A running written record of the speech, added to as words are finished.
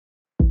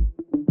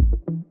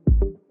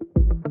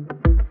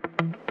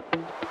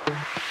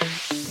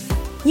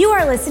You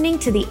are listening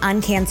to the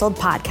Uncanceled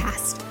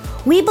Podcast.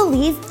 We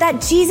believe that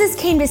Jesus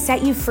came to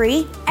set you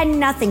free, and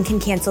nothing can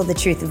cancel the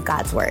truth of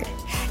God's Word.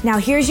 Now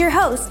here's your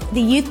host, the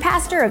youth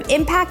pastor of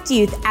Impact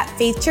Youth at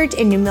Faith Church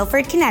in New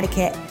Milford,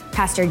 Connecticut,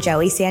 Pastor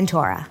Joey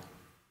Santora.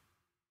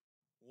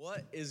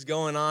 What is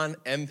going on,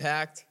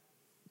 Impact?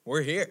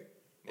 We're here.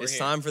 It's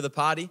time for the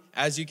potty.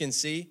 As you can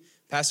see,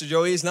 Pastor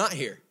Joey is not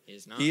here.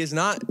 He is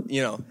not,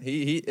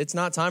 it's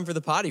not time for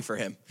the potty for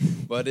him.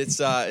 But it's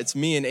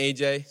me and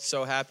AJ.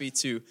 So happy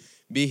to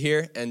be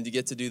here and to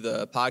get to do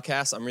the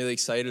podcast. I'm really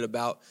excited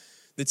about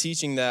the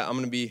teaching that I'm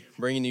going to be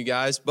bringing you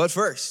guys. But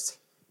first,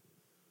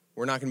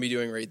 we're not going to be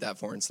doing Rate That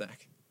Foreign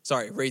Snack.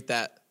 Rate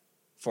That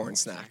Foreign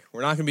Snack.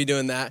 We're not going to be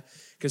doing that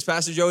because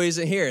Pastor Joey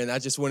isn't here, and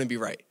that just wouldn't be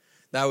right.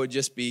 That would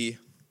just be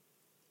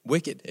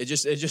wicked. It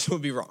just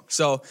would be wrong.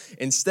 So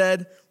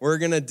instead, we're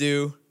going to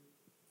do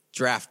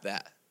Draft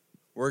That.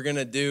 We're going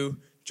to do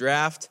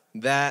Draft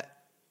That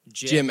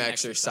Gym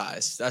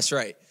Exercise. That's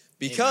right.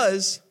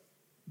 Because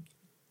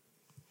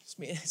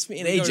it's me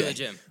and AJ. Go to the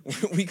gym.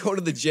 We go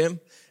to the gym.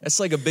 That's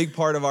like a big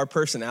part of our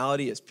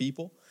personality as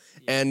people.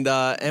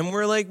 Yeah. And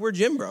we're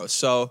gym bros.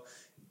 So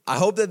I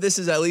hope that this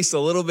is at least a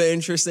little bit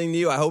interesting to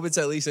you. I hope it's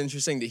at least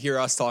interesting to hear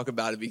us talk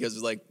about it because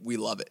we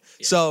love it.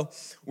 Yeah. So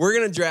we're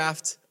going to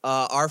draft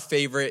our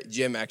favorite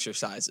gym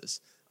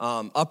exercises.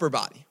 Upper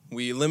body.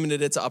 We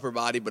limited it to upper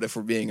body, but if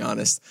we're being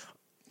honest,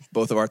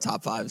 both of our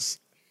top fives,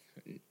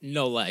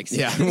 no legs.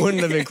 Yeah,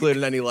 wouldn't have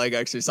included any leg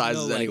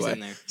exercises no anyway. Legs in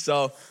there.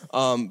 So,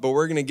 but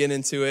we're going to get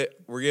into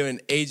it. We're giving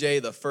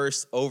AJ the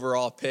first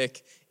overall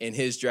pick in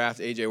his draft.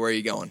 AJ, where are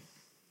you going?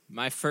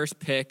 My first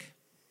pick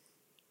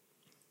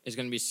is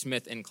going to be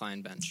Smith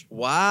Incline Bench.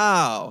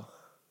 Wow.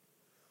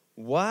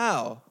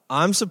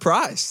 I'm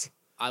surprised.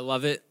 I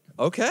love it.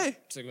 Okay.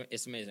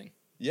 It's amazing.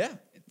 Yeah.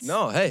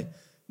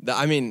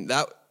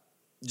 That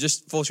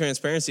just full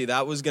transparency,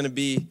 that was going to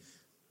be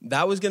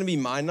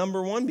my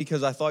number one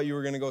because I thought you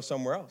were going to go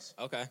somewhere else.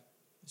 Okay.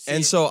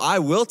 And so I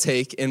will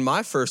take in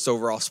my first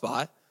overall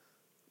spot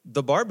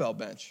the barbell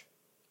bench.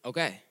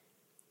 Okay.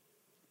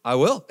 I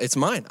will. It's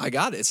mine. I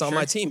got it. It's on Sure.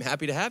 my team.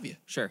 Happy to have you.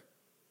 Sure.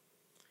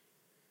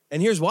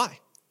 And here's why.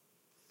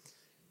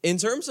 In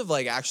terms of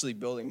actually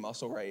building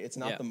muscle, right, it's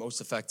not the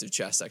most effective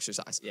chest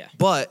exercise. Yeah.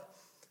 But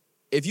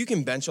if you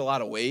can bench a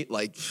lot of weight,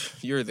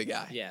 you're the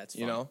guy. Yeah, it's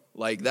fun.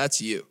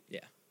 That's you. Yeah.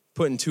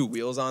 Putting 2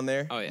 wheels on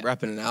there,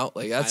 repping it out,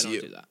 that's you. I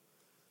don't do that.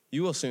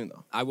 You will soon,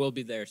 though. I will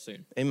be there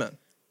soon. Amen.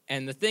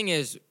 And the thing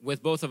is,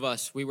 with both of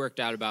us, we worked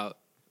out about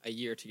a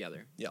year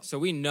together. Yeah. So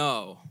we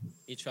know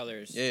each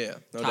other's No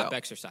top doubt.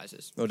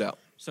 exercises. No doubt.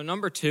 So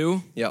number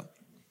 2, Yeah.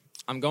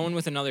 I'm going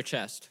with another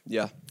chest.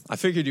 Yeah. I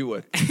figured you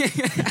would.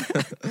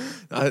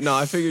 No,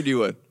 I figured you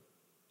would.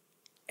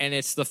 And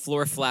it's the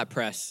floor flat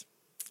press.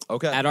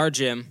 Okay. At our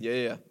gym,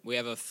 Yeah. we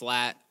have a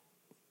flat.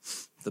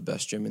 The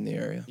best gym in the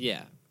area.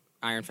 Yeah.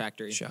 Iron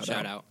Factory. Shout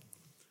out.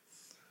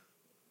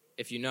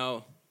 If you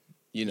know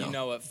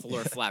what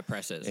floor flat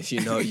press is. If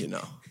you know, you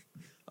know.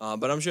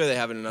 But I'm sure they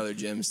have it in other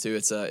gyms too.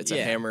 It's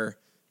a hammer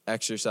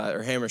exercise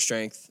or hammer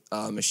strength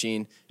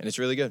machine, and it's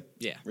really good.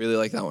 Yeah. Really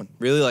like that one.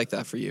 Really like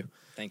that for you.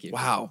 Thank you.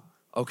 Wow.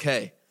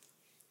 Okay.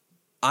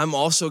 I'm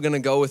also gonna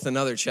go with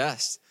another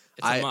chest.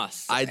 It's a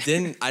must. I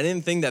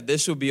didn't think that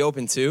this would be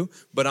open too,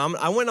 but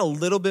I went a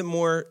little bit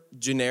more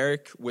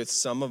generic with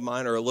some of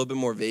mine, or a little bit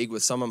more vague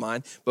with some of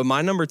mine. But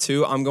my number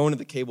 2, I'm going to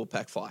the cable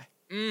pec fly.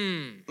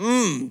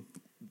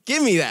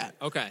 Give me that.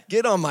 Okay.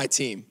 Get on my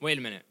team. Wait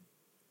a minute.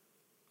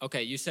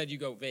 Okay, you said you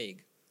go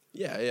vague.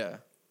 Yeah.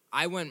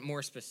 I went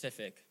more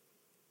specific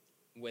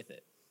with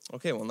it.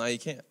 Okay, well now you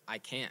can't. I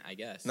can't, I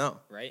guess. No.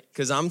 Right?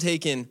 Because I'm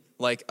taking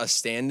a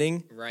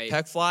standing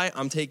pec fly.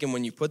 I'm taking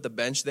when you put the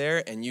bench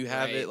there and you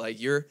have it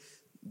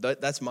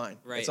that's mine.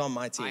 Right. It's on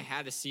my team. I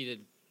had a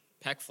seated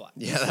pec fly.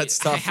 Yeah, that's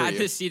tough for I had you.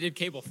 the seated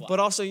cable fly. But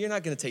also, you're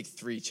not going to take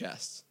 3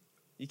 chests.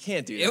 You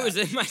can't do that. It was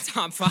in my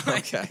top 5.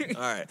 Okay.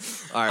 All right.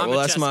 I'm Well,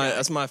 a chest guy.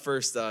 that's my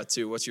first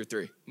 2. What's your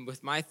 3?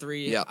 With my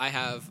 3, I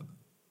have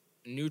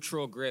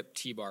neutral grip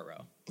T-bar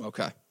row.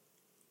 Okay.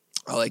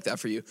 I like that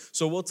for you.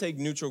 So we'll take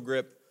neutral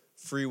grip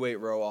free weight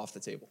row off the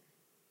table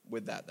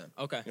with that then.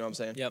 Okay. You know what I'm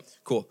saying? Yep.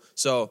 Cool.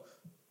 So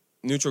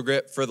neutral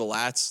grip for the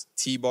lats,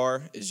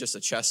 T-bar is just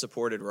a chest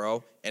supported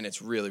row, and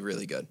it's really,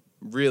 really good.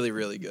 Really,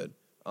 really good.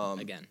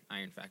 Again,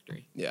 Iron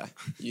Factory. Yeah,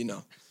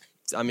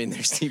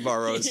 there's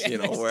T-bar rows,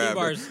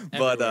 wherever. T-bars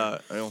But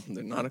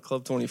they're not a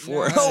Club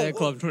 24. No,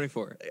 Club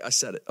 24. I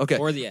said it. Okay.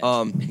 Or the Edge.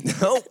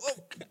 No.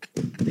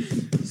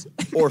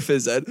 Or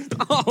Phys Ed.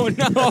 Oh,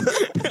 no.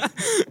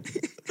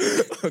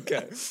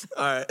 Okay.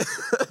 All right.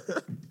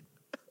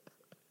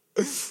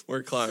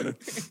 We're climbing.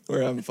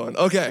 We're having fun.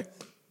 Okay.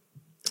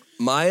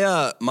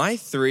 My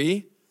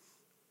 3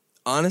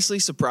 honestly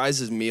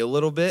surprises me a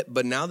little bit,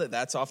 but now that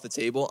that's off the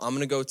table, I'm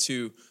going to go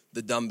to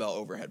the dumbbell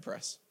overhead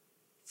press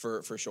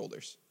for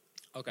shoulders.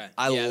 Okay.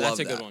 I love that's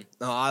a that. good one.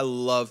 No, I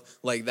love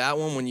that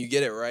one when you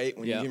get it right,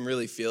 when you can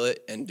really feel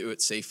it and do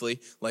it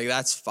safely.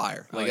 That's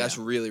fire. That's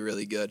really,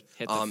 really good.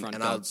 Hit the front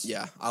cuts.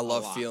 I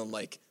love feeling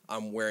like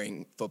I'm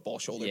wearing football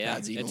shoulder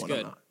pads even when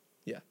I'm not.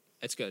 Yeah.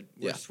 It's good.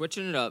 We're Yeah.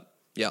 switching it up.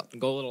 Yeah.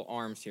 Go little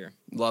arms here.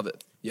 Love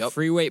it. Yep.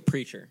 Free weight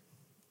preacher.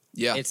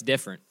 Yeah. It's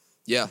different.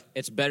 Yeah.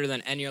 It's better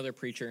than any other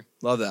preacher.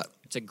 Love that.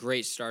 It's a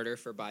great starter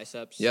for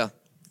biceps. Yeah.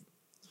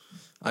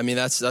 I mean,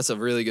 that's a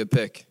really good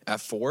pick.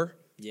 At 4?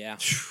 Yeah.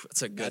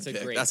 That's a good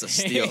pick. Great That's a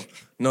steal.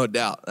 No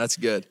doubt. That's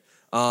good.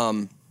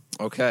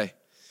 Okay.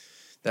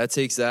 That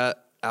takes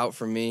that out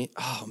for me.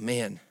 Oh,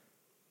 man.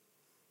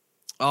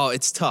 Oh,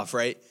 it's tough,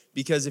 right?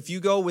 Because if you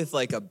go with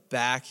like a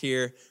back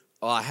here,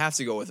 I have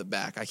to go with a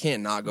back. I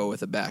can't not go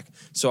with a back.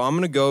 So I'm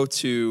going to go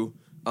to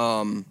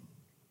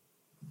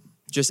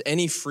just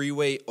any free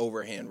weight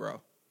overhand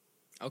row.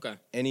 Okay.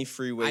 Any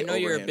free weight overhand row. I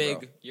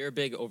know you're a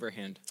big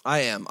overhand. I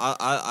am.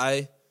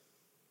 I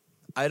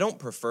don't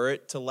prefer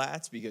it to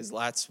lats because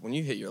lats, when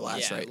you hit your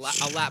lats, right?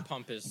 A lat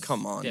pump is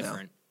different. Now.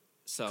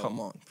 So come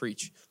on,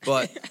 preach.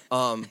 But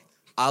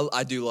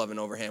I do love an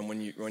overhand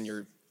when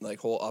your like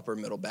whole upper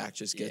middle back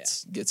just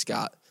gets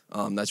got.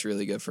 That's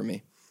really good for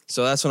me.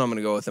 So that's what I'm going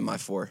to go with in my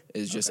 4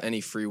 is just any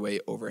free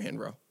weight overhand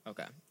row.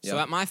 Okay. So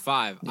at my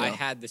 5, I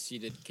had the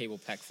seated cable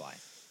pec fly.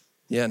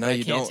 Yeah, no,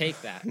 you don't. I can't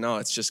take that. No,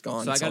 it's just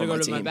gone. So I got to go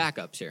to my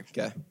backups here.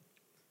 Okay.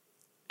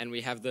 And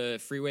we have the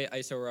free weight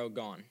iso row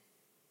gone.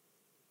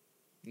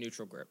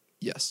 Neutral grip.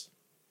 Yes.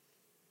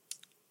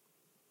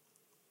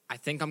 I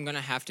think I'm going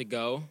to have to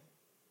go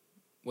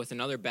with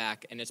another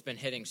back, and it's been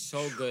hitting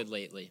so good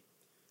lately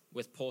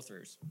with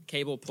pull-through,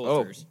 cable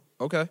pull-through.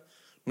 Oh, okay.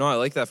 No, I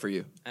like that for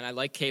you. And I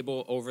like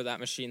cable over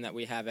that machine that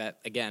we have at,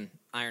 again,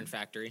 Iron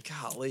Factory.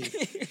 Golly.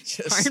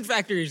 Iron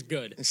Factory is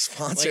good.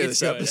 Sponsor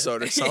this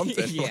episode or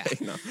something. Yeah.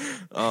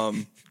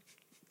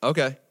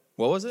 Okay.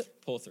 What was it?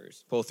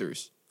 Pull-throughs.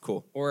 Pull-throughs.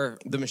 Cool. Or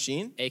the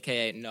machine?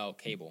 AKA, no,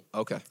 cable.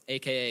 Okay.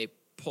 AKA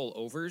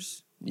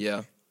pull-overs.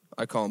 Yeah.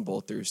 I call them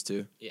pull-throughs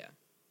too. Yeah.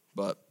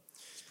 But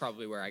it's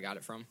probably where I got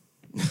it from.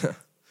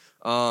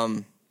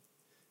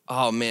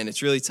 Oh, man,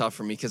 it's really tough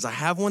for me because I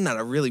have one that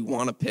I really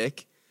want to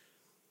pick,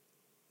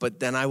 but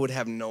then I would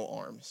have no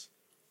arms,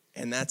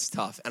 and that's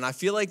tough. And I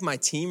feel like my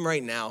team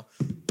right now,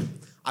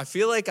 I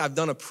feel like I've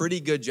done a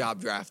pretty good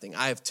job drafting.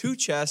 I have 2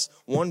 chests,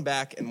 1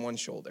 back, and 1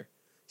 shoulder.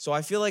 So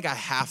I feel like I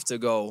have to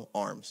go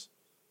arms.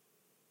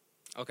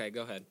 Okay,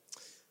 go ahead.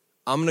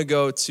 I'm going to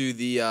go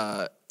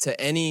to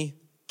any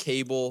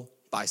cable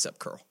bicep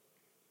curl.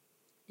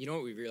 You know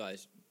what we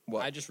realized?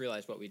 What? I just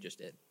realized what we just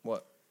did.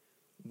 What?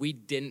 We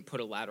didn't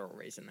put a lateral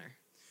raise in there.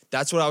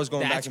 That's what I was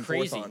going back and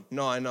forth on.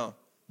 No, I know.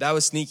 That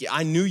was sneaky.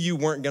 I knew you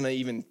weren't going to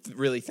even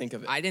really think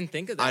of it. I didn't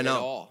think of that at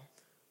all.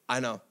 I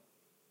know.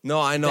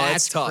 No, I know.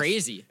 That's it's tough.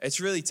 Crazy. It's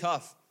really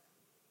tough.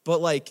 But,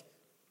 like,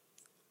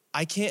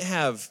 I can't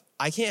have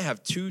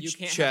 2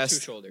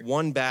 chests,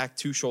 1 back,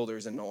 2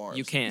 shoulders, and no arms.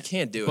 You can't. You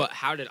can't do it. But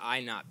how did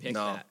I not pick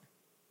that?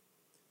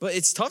 But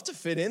it's tough to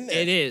fit in there.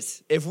 It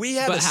is. If we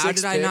had a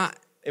 6 pick,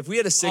 if we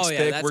had a 6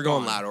 pick, we're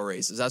going gone. lateral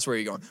raises. That's where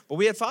you're going. But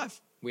we had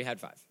 5. We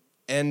had 5.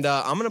 And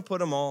I'm going to put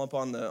them all up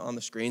on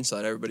the screen so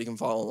that everybody can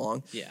follow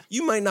along. Yeah.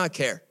 You might not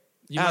care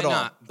at all.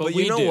 Not, but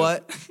you know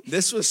what?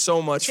 This was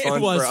so much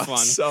fun for us. Fun.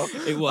 So,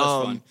 it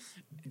was fun.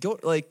 Go,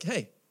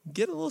 hey,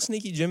 get a little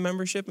sneaky gym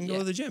membership and go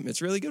to the gym.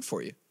 It's really good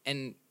for you.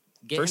 And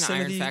get an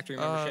Iron Factory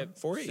membership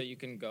so you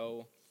can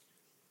go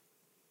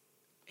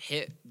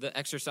hit the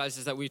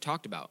exercises that we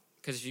talked about.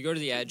 Because if you go to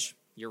the edge,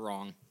 you're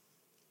wrong.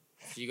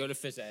 If you go to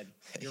phys ed,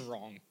 you're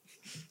wrong.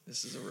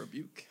 This is a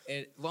rebuke.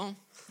 Well,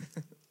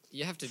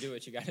 you have to do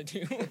what you got to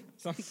do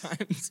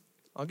sometimes.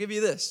 I'll give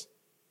you this.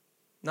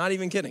 Not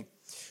even kidding.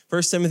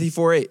 1 Timothy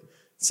 4:8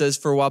 says,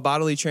 "For while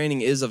bodily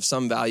training is of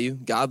some value,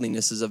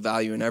 godliness is of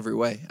value in every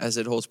way, as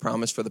it holds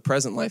promise for the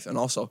present life and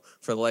also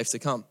for the life to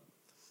come."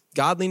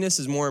 Godliness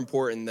is more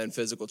important than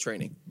physical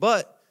training.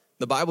 But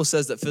the Bible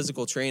says that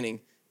physical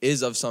training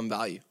is of some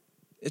value.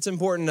 It's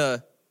important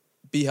to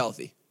be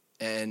healthy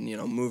and,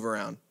 move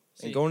around.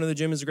 And going to the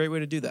gym is a great way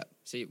to do that.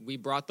 See, we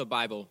brought the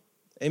Bible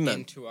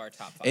into our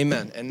top 5.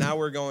 Amen. And now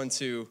we're going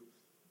to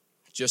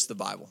just the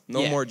Bible.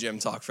 No more gym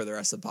talk for the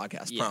rest of the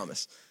podcast,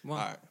 promise. Well,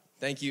 all right.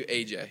 Thank you,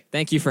 AJ.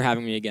 Thank you for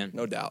having me again.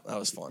 No doubt. That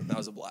was fun. That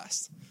was a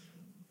blast.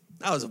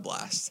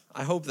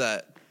 I hope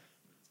that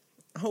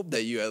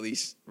you at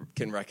least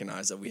can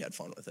recognize that we had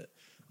fun with it.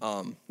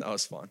 That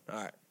was fun.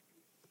 All right.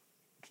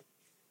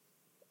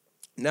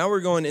 Now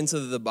we're going into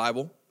the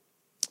Bible.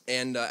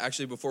 And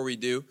actually, before we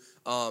do,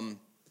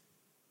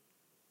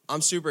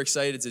 I'm super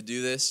excited to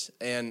do this,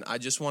 and I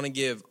just want to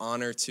give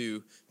honor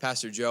to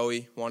Pastor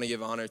Joey, want to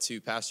give honor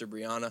to Pastor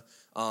Brianna.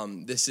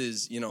 This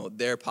is,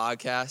 their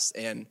podcast,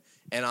 and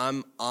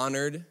I'm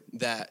honored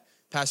that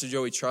Pastor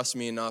Joey trusts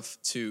me enough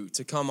to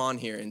come on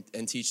here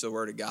and teach the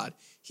Word of God.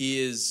 He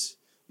is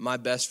my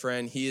best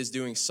friend.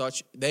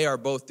 They are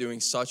both doing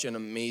such an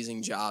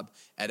amazing job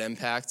at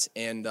Impact,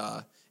 and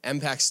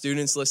Impact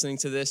students listening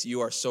to this,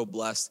 you are so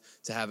blessed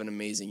to have an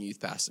amazing youth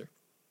pastor.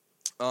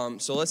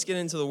 So let's get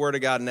into the Word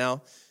of God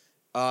now.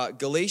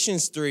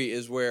 Galatians 3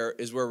 is where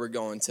we're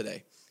going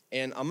today.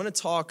 And I'm going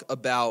to talk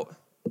about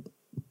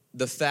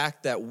the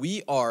fact that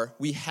we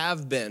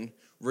have been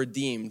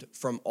redeemed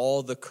from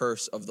all the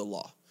curse of the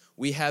law.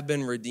 We have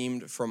been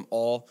redeemed from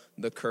all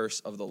the curse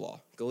of the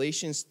law.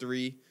 Galatians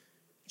 3,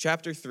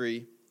 chapter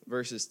 3,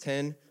 verses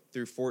 10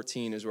 through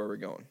 14 is where we're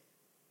going.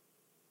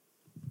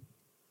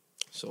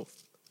 So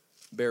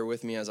bear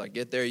with me as I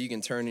get there. You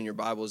can turn in your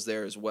Bibles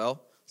there as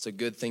well. It's a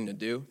good thing to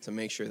do to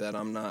make sure that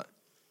I'm not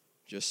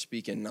just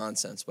speaking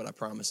nonsense, but I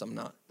promise I'm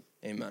not.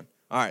 Amen.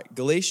 All right,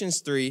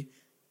 Galatians 3,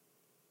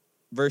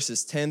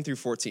 verses 10 through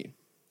 14.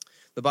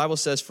 The Bible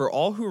says, "For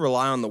all who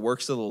rely on the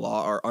works of the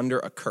law are under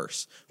a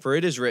curse. For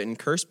it is written,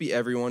 'Cursed be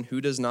everyone who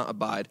does not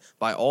abide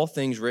by all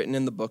things written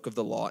in the book of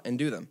the law and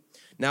do them.'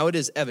 Now it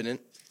is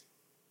evident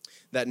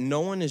that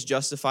no one is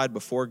justified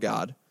before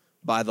God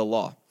by the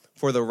law.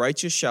 For the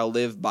righteous shall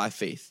live by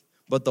faith.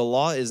 But the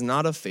law is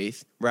not of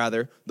faith.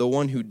 Rather, the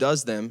one who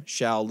does them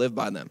shall live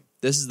by them."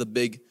 This is the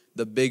big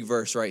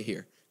verse right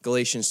here.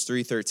 Galatians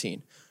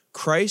 3:13.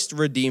 "Christ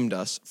redeemed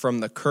us from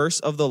the curse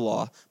of the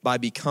law by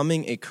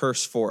becoming a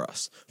curse for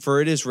us.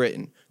 For it is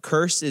written,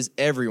 'Cursed is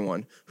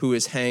everyone who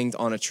is hanged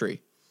on a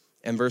tree.'"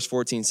 And verse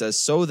 14 says,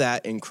 "So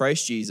that in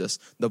Christ Jesus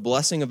the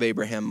blessing of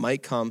Abraham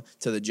might come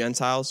to the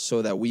Gentiles,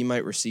 so that we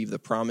might receive the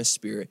promised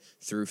Spirit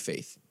through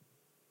faith."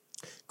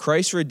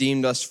 Christ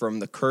redeemed us from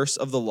the curse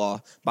of the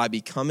law by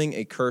becoming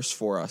a curse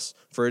for us.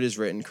 For it is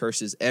written,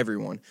 "Cursed is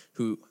everyone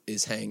who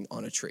is hanged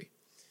on a tree."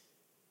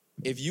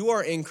 If you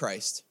are in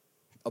Christ,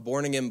 a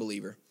born-again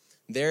believer,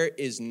 there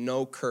is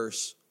no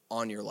curse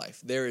on your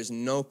life. There is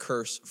no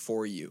curse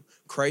for you.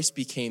 Christ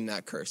became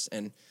that curse.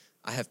 And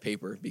I have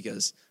paper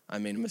because I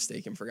made a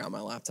mistake and forgot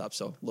my laptop,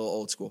 so a little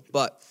old school.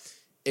 But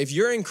if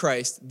you're in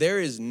Christ, there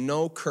is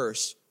no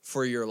curse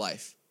for your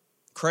life.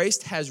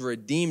 Christ has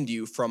redeemed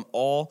you from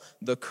all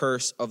the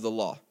curse of the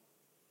law.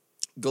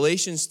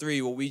 Galatians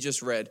 3, what we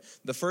just read,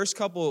 the first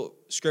couple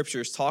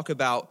scriptures talk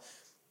about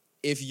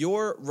if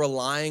you're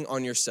relying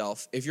on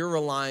yourself, if you're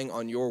relying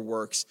on your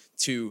works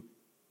to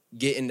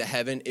get into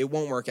heaven, it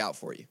won't work out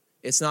for you.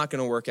 It's not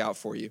going to work out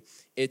for you.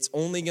 It's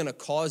only going to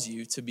cause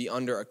you to be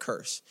under a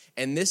curse.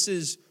 And this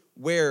is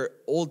where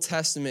Old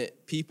Testament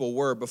people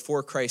were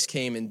before Christ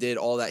came and did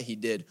all that he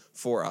did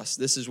for us.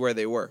 This is where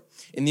they were.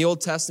 In the Old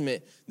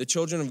Testament, the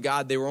children of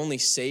God, they were only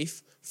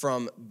safe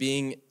from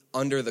being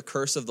under the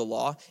curse of the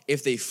law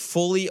if they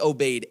fully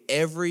obeyed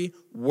every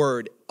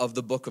word of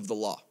the book of the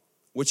law,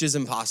 which is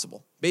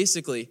impossible.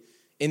 Basically,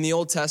 in the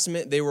Old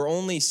Testament, they were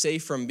only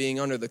safe from being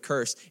under the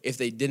curse if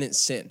they didn't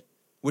sin,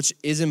 which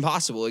is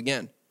impossible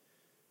again.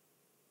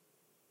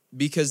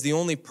 Because the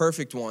only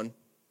perfect one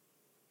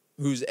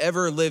who's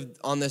ever lived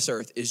on this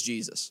earth is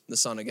Jesus, the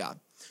Son of God.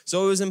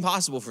 So it was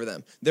impossible for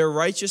them. Their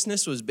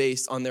righteousness was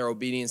based on their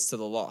obedience to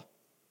the law.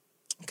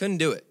 Couldn't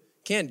do it.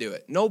 Can't do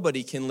it.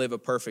 Nobody can live a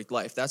perfect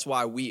life. That's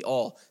why we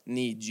all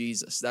need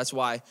Jesus. That's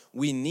why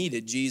we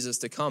needed Jesus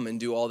to come and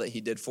do all that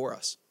he did for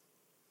us.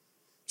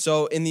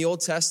 So in the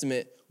Old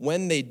Testament,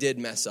 when they did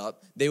mess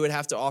up, they would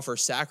have to offer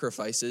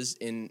sacrifices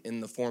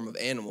in the form of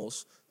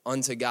animals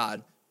unto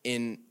God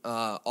in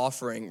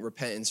offering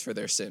repentance for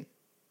their sin.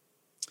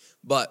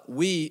 But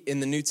we, in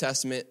the New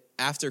Testament,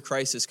 after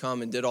Christ has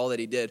come and did all that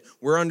he did,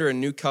 we're under a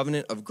new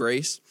covenant of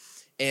grace.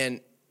 And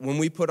when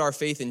we put our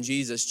faith in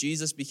Jesus,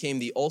 Jesus became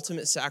the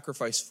ultimate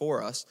sacrifice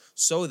for us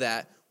so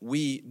that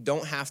we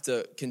don't have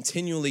to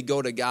continually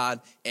go to God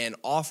and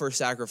offer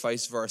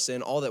sacrifice for our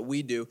sin. All that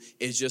we do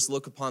is just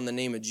look upon the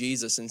name of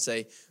Jesus and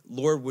say,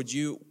 "Lord, would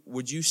you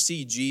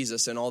see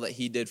Jesus and all that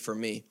he did for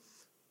me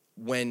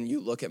when you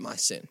look at my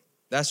sin?"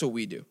 That's what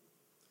we do.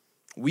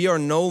 We are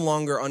no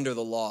longer under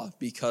the law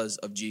because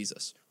of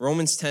Jesus.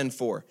 Romans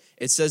 10:4,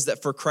 it says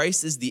that for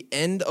Christ is the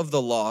end of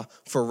the law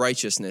for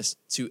righteousness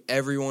to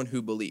everyone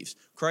who believes.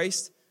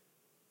 Christ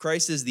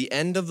is the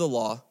end of the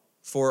law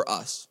for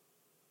us,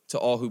 to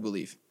all who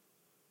believe.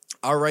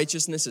 Our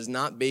righteousness is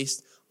not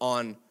based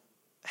on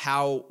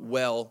how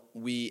well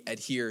we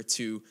adhere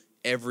to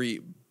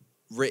every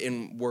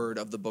written word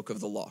of the book of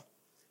the law.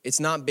 It's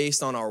not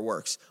based on our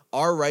works.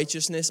 Our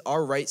righteousness,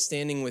 our right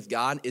standing with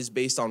God is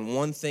based on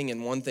one thing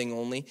and one thing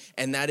only,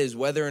 and that is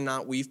whether or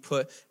not we've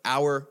put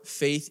our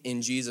faith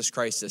in Jesus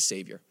Christ as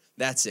Savior.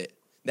 That's it.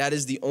 That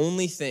is the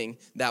only thing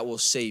that will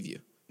save you.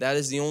 That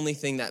is the only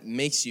thing that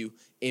makes you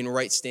in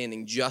right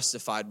standing,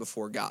 justified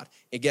before God.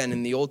 Again,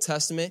 in the Old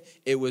Testament,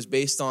 it was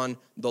based on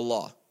the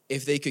law.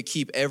 If they could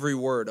keep every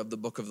word of the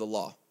book of the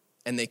law,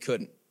 and they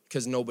couldn't,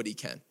 because nobody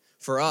can.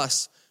 For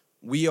us,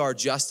 we are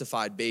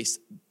justified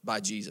based by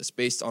Jesus,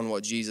 based on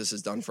what Jesus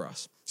has done for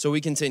us. So we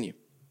continue.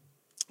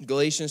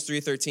 Galatians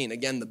 3:13,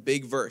 again, the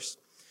big verse.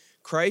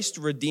 Christ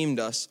redeemed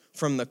us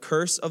from the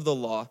curse of the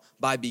law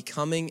by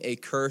becoming a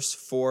curse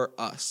for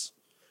us.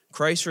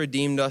 Christ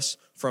redeemed us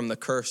from the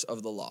curse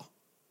of the law.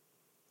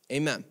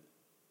 Amen.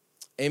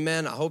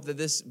 Amen. I hope that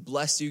this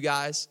blessed you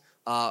guys.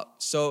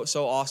 So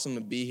awesome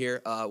to be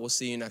here. We'll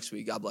see you next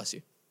week. God bless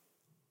you.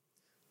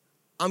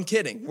 I'm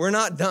kidding. We're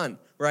not done,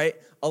 right?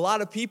 A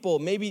lot of people,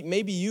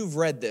 maybe you've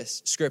read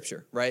this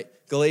scripture, right?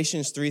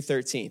 Galatians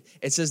 3:13.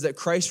 It says that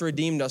Christ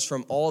redeemed us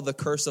from all the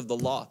curse of the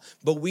law.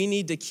 But we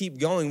need to keep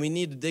going. We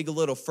need to dig a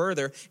little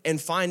further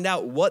and find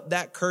out what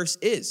that curse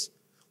is.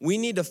 We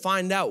need to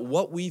find out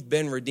what we've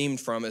been redeemed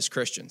from as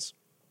Christians.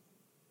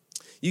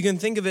 You can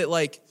think of it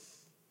like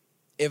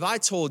if I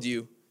told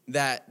you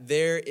that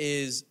there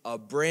is a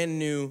brand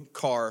new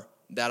car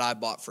that I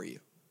bought for you,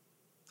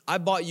 I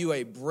bought you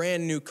a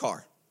brand new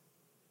car.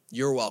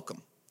 You're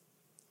welcome.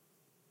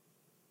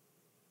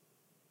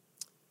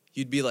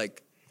 You'd be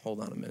like, hold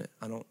on a minute.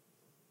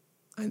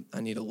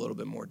 I need a little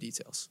bit more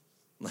details.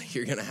 Like,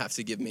 you're going to have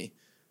to give me,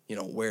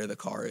 where the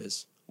car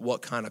is,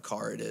 what kind of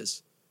car it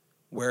is,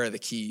 where are the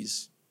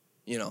keys,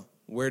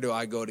 where do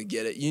I go to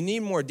get it? You need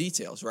more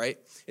details, right?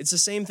 It's the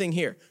same thing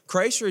here.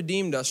 Christ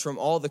redeemed us from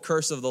all the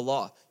curse of the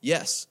law.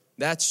 Yes,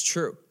 that's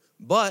true.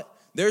 But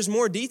there's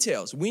more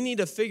details. We need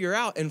to figure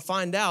out and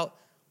find out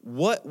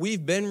what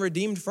we've been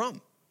redeemed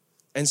from.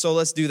 And so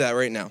let's do that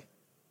right now.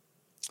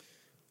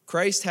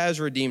 Christ has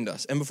redeemed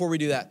us. And before we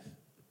do that,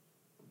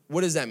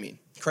 what does that mean?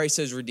 Christ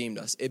has redeemed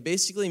us. It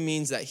basically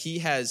means that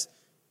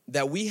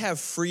we have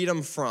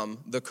freedom from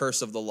the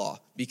curse of the law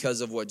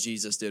because of what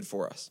Jesus did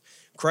for us.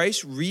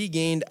 Christ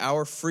regained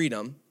our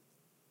freedom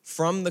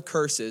from the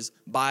curses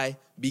by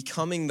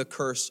becoming the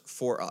curse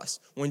for us.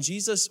 When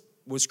Jesus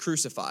was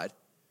crucified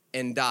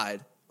and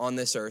died on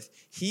this earth,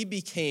 he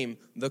became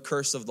the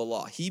curse of the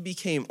law. He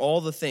became all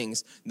the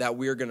things that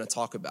we're going to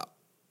talk about.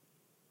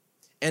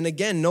 And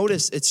again,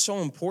 notice it's so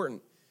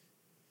important.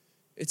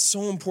 It's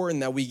so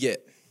important that we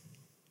get.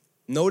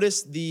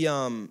 Notice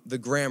the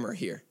grammar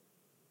here.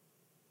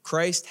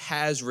 Christ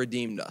has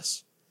redeemed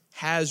us.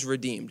 Has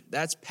redeemed.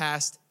 That's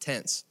past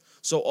tense.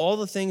 So all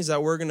the things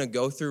that we're going to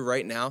go through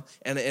right now,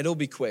 and it'll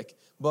be quick,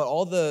 but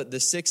all the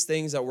 6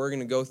 things that we're going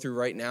to go through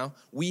right now,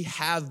 we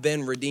have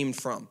been redeemed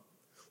from.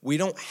 We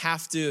don't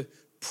have to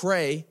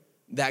pray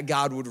that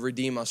God would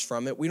redeem us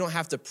from it. We don't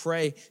have to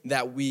pray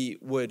that we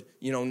would,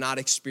 not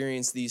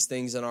experience these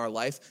things in our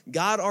life.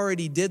 God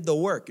already did the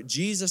work.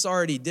 Jesus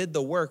already did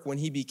the work when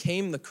he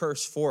became the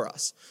curse for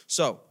us.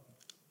 So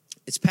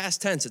it's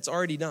past tense. It's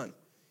already done.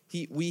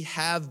 We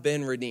have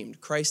been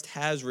redeemed. Christ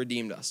has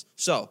redeemed us.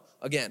 So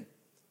again,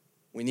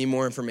 we need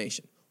more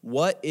information.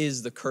 What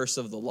is the curse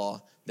of the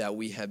law that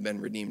we have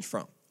been redeemed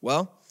from?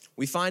 Well,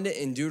 we find it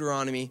in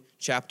Deuteronomy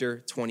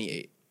chapter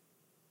 28.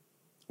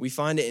 We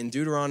find it in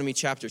Deuteronomy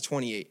chapter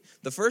 28.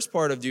 The first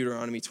part of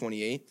Deuteronomy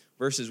 28,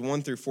 verses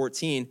 1 through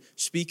 14,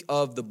 speak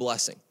of the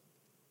blessing.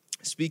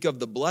 Speak of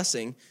the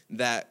blessing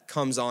that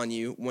comes on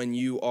you when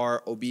you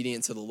are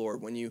obedient to the Lord,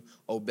 when you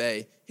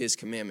obey his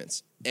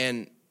commandments.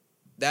 And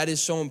that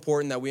is so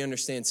important that we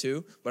understand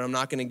too, but I'm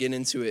not going to get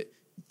into it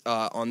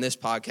on this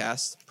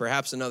podcast,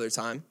 perhaps another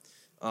time.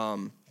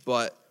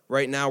 But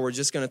right now we're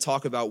just going to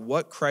talk about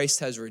what Christ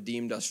has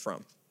redeemed us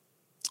from.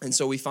 And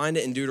so we find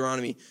it in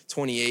Deuteronomy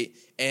 28,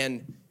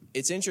 and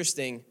it's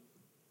interesting.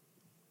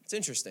 It's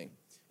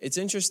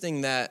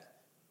interesting that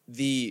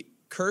the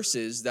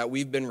curses that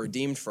we've been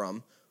redeemed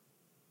from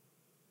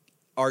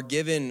are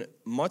given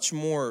much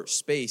more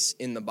space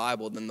in the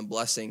Bible than the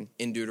blessing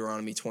in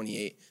Deuteronomy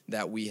 28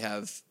 that we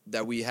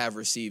have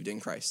received in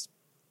Christ,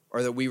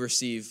 or that we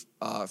receive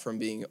from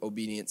being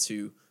obedient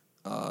to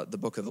the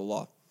book of the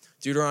law.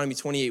 Deuteronomy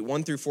 28,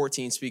 1 through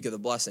 14 speak of the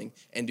blessing,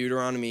 and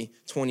Deuteronomy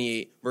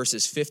 28,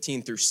 verses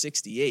 15 through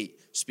 68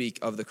 speak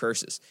of the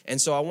curses.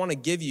 And so I want to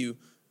give you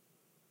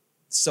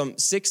some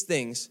 6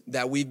 things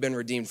that we've been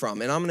redeemed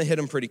from, and I'm going to hit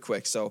them pretty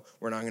quick, so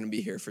we're not going to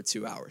be here for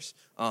 2 hours.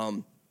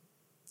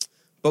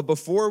 But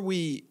before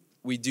we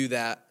do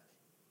that,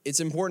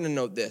 it's important to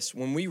note this.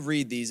 When we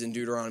read these in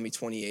Deuteronomy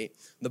 28,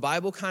 the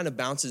Bible kind of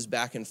bounces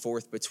back and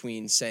forth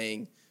between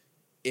saying,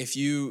 if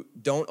you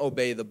don't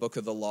obey the book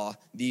of the law,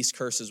 these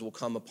curses will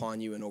come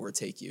upon you and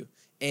overtake you.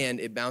 And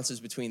it bounces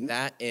between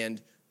that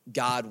and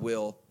God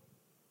will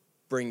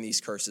bring these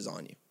curses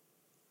on you.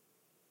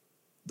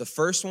 The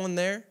first one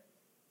there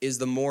is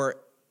the more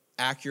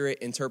accurate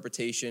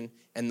interpretation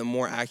and the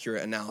more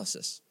accurate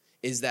analysis,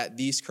 is that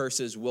these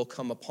curses will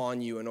come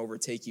upon you and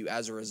overtake you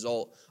as a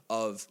result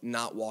of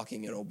not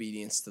walking in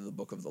obedience to the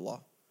book of the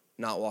law,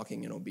 not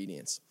walking in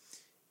obedience.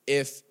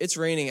 If it's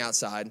raining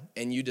outside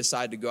and you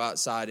decide to go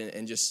outside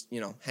and just,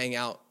 hang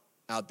out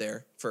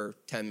there for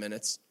 10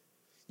 minutes,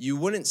 you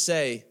wouldn't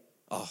say,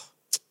 oh,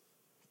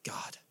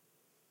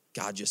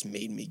 God just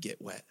made me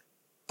get wet.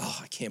 Oh,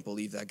 I can't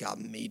believe that God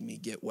made me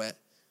get wet.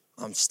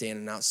 I'm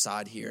standing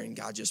outside here and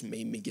God just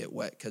made me get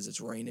wet because it's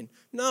raining.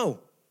 No.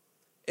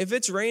 If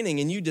it's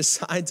raining and you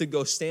decide to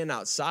go stand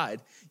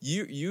outside,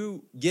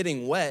 you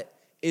getting wet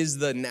is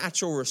the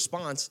natural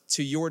response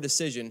to your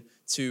decision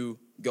to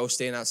go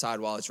stand outside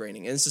while it's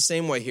raining. And it's the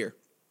same way here.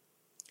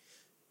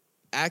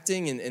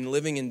 Acting and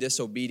living in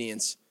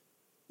disobedience,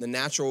 the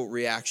natural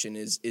reaction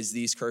is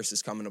these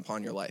curses coming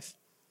upon your life.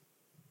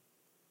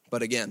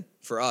 But again,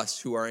 for us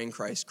who are in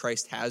Christ,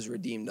 Christ has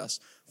redeemed us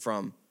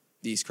from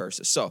these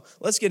curses. So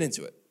let's get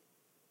into it.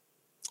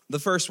 The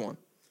first one,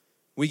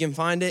 we can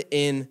find it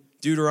in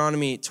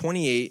Deuteronomy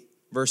 28,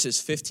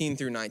 verses 15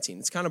 through 19.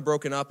 It's kind of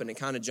broken up and it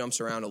kind of jumps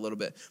around a little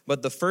bit.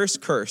 But the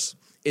first curse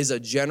is a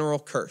general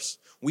curse.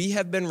 We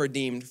have been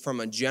redeemed from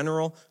a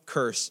general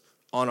curse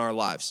on our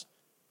lives.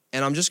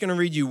 And I'm just going to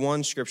read you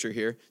one scripture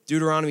here,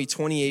 Deuteronomy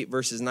 28,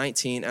 verses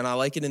 19, and I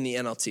like it in the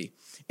NLT.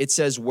 It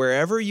says,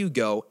 wherever you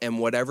go and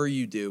whatever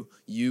you do,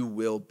 you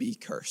will be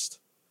cursed.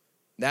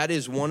 That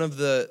is one of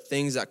the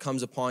things that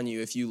comes upon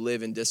you if you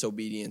live in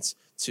disobedience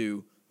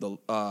to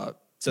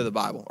to the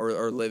Bible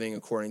or living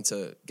according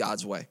to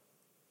God's way.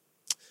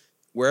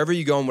 Wherever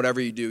you go and whatever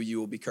you do, you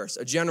will be cursed.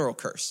 A general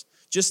curse.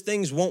 Just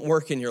things won't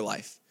work in your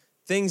life.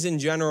 Things in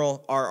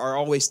general are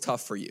always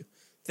tough for you.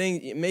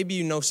 Maybe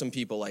you know some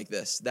people like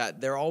this,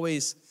 that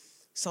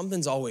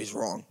something's always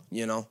wrong,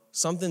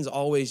 Something's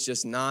always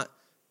just not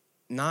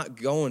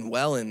going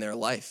well in their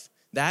life.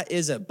 That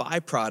is a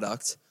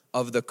byproduct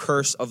of the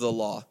curse of the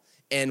law.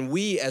 And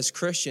we as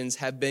Christians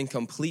have been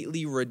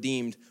completely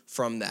redeemed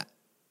from that.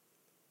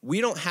 We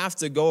don't have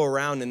to go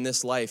around in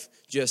this life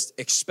just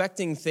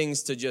expecting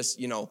things to just,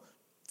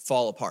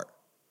 fall apart.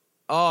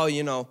 Oh,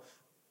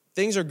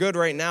 things are good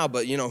right now,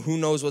 but, who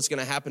knows what's going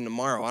to happen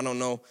tomorrow? I don't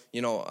know,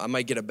 I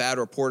might get a bad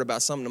report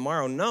about something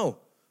tomorrow. No,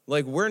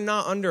 we're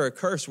not under a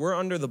curse. We're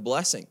under the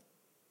blessing.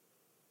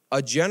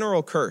 A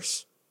general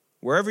curse.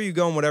 Wherever you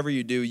go and whatever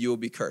you do, you will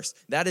be cursed.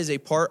 That is a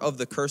part of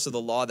the curse of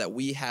the law that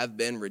we have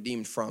been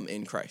redeemed from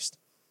in Christ.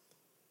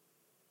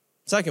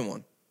 Second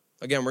one.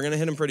 Again, we're going to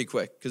hit them pretty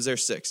quick because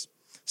there's 6.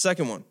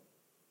 Second one,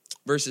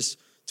 verses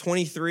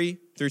 23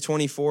 through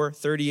 24,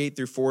 38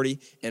 through 40,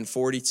 and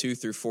 42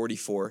 through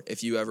 44,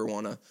 if you ever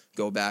want to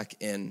go back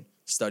and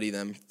study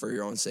them for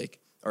your own sake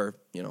or,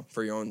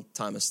 for your own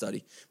time of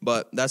study.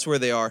 But that's where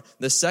they are.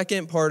 The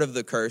second part of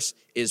the curse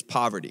is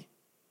poverty.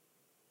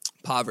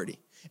 Poverty.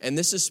 And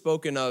this is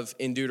spoken of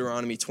in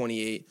Deuteronomy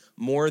 28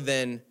 more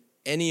than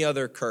any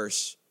other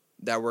curse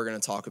that we're going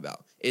to talk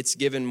about. It's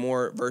given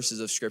more verses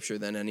of Scripture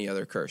than any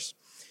other curse.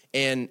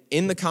 And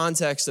in the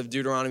context of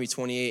Deuteronomy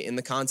 28, in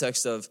the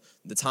context of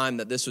the time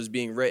that this was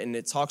being written,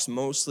 it talks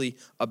mostly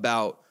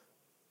about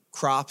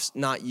crops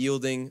not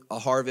yielding a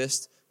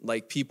harvest,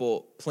 like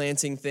people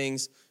planting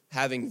things,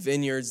 having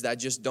vineyards that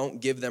just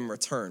don't give them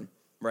return,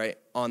 right,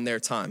 on their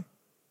time.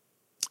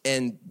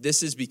 And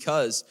this is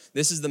because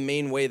this is the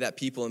main way that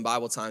people in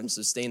Bible times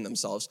sustain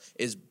themselves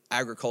is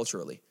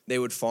agriculturally. They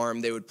would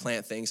farm, they would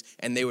plant things,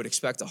 and they would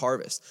expect a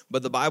harvest.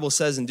 But the Bible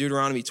says in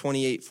Deuteronomy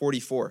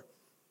 28:44,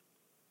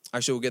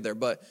 actually, we'll get there.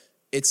 But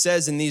it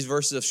says in these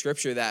verses of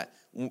Scripture that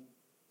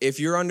if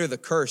you're under the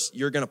curse,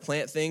 you're going to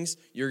plant things,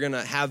 you're going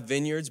to have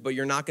vineyards, but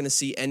you're not going to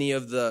see any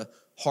of the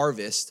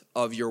harvest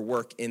of your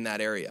work in that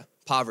area.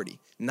 Poverty,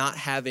 not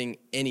having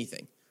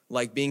anything,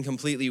 like being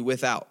completely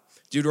without.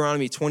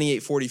 Deuteronomy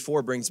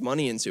 28:44 brings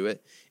money into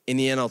it. In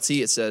the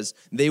NLT, it says,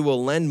 they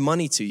will lend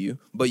money to you,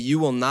 but you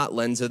will not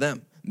lend to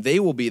them. They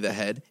will be the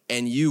head,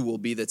 and you will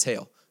be the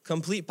tail.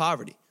 Complete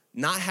poverty.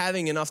 Not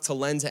having enough to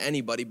lend to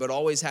anybody, but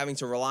always having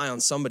to rely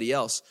on somebody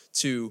else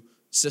to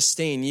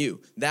sustain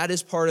you. That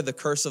is part of the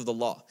curse of the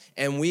law.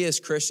 And we as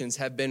Christians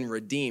have been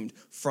redeemed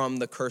from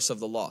the curse of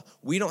the law.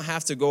 We don't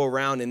have to go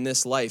around in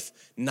this life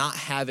not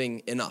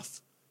having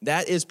enough.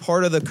 That is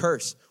part of the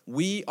curse.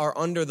 We are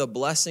under the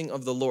blessing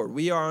of the Lord.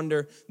 We are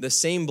under the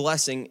same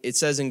blessing, it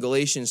says in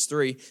Galatians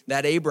 3,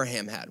 that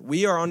Abraham had.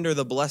 We are under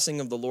the blessing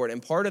of the Lord.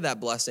 And part of that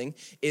blessing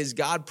is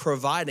God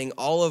providing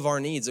all of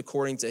our needs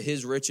according to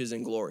his riches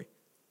and glory.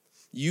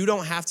 You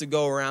don't have to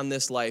go around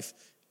this life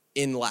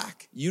in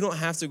lack. You don't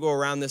have to go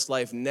around this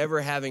life never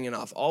having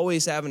enough,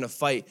 always having to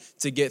fight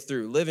to get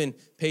through, living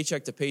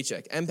paycheck to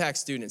paycheck. Impact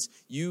students,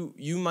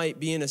 you might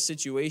be in a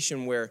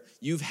situation where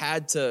you've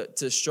had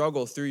to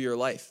struggle through your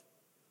life.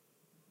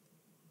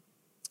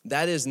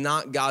 That is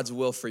not God's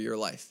will for your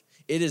life.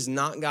 It is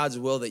not God's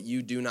will that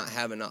you do not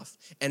have enough.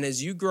 And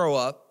as you grow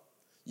up,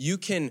 you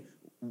can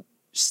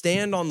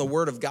stand on the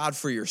word of God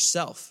for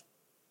yourself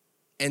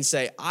and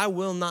say, I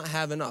will not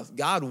have enough.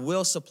 God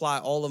will supply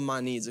all of my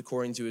needs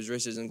according to his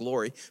riches and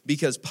glory,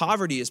 because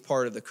poverty is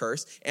part of the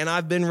curse, and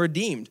I've been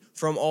redeemed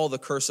from all the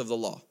curse of the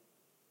law.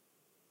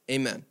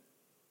 Amen.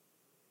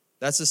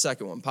 That's the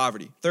second one,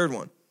 poverty. Third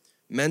one,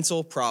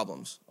 mental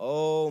problems.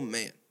 Oh,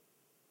 man.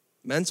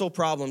 Mental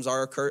problems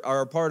are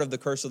a part of the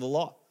curse of the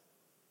law.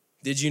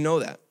 Did you know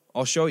that?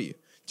 I'll show you.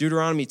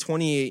 Deuteronomy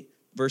 28,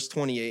 verse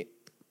 28,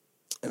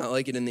 and I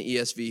like it in the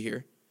ESV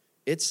here.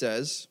 It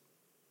says,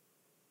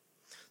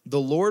 the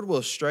Lord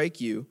will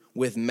strike you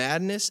with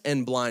madness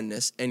and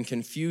blindness and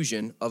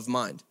confusion of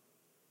mind.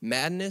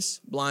 Madness,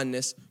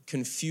 blindness,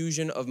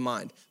 confusion of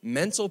mind.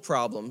 Mental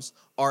problems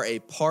are a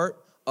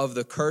part of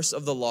the curse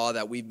of the law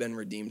that we've been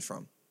redeemed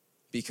from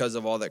because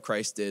of all that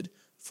Christ did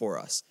for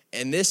us.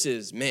 And this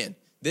is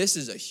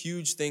a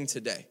huge thing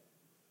today.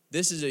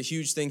 This is a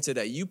huge thing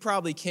today. You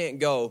probably can't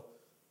go,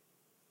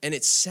 and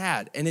it's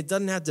sad, and it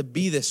doesn't have to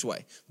be this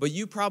way, but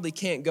you probably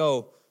can't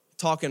go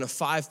talking to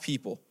 5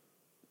 people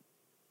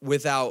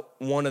without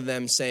one of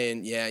them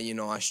saying, yeah,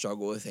 I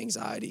struggle with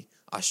anxiety.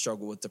 I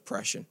struggle with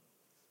depression.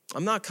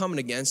 I'm not coming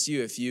against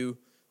you if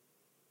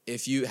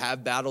you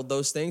have battled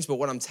those things, but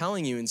what I'm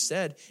telling you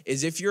instead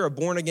is if you're a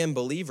born-again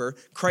believer,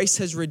 Christ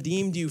has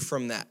redeemed you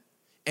from that,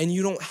 and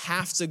you don't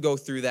have to go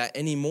through that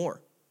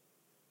anymore.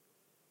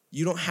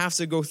 You don't have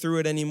to go through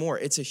it anymore.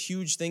 It's a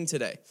huge thing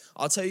today.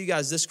 I'll tell you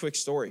guys this quick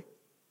story.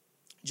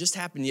 It just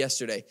happened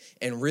yesterday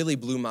and really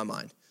blew my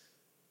mind.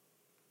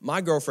 My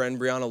girlfriend,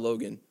 Brianna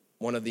Logan,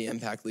 one of the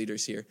Impact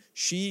leaders here.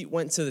 She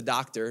went to the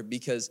doctor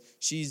because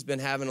she's been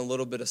having a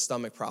little bit of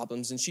stomach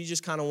problems, and she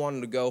just kind of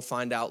wanted to go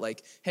find out,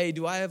 like, hey,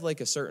 do I have like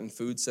a certain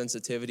food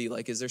sensitivity?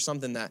 Like, is there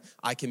something that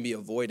I can be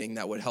avoiding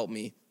that would help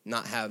me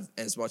not have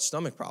as much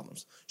stomach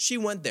problems? She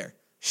went there.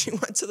 She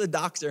went to the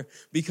doctor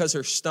because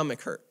her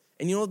stomach hurt.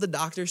 And you know what the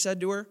doctor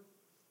said to her?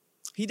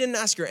 He didn't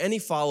ask her any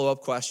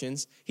follow-up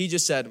questions. He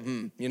just said,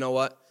 you know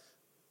what?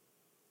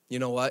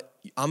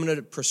 I'm going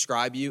to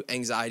prescribe you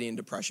anxiety and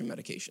depression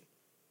medication.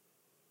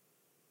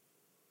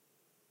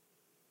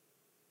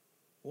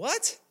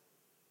 What?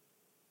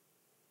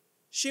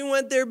 She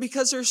went there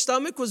because her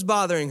stomach was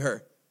bothering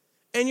her.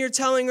 And you're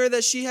telling her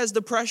that she has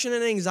depression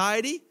and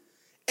anxiety?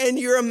 And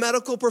you're a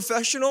medical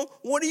professional?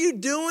 What are you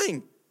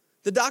doing?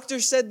 The doctor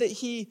said that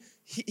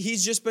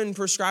he's just been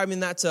prescribing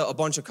that to a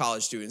bunch of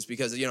college students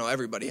because,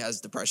 everybody has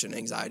depression and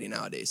anxiety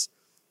nowadays.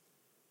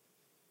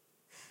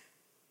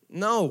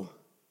 No.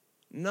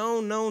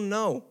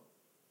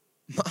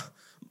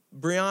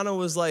 Brianna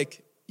was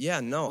like, yeah,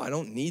 no, I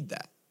don't need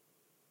that.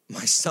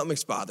 My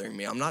stomach's bothering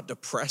me. I'm not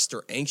depressed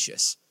or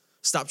anxious.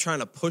 Stop trying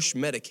to push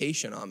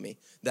medication on me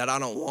that I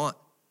don't want.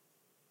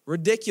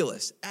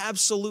 Ridiculous.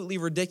 Absolutely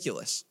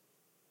ridiculous.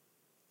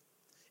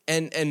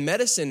 And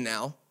medicine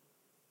now,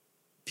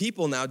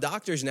 people now,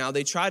 doctors now,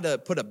 they try to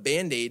put a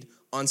Band-Aid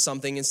on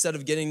something instead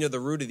of getting to the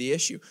root of the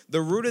issue.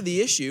 The root of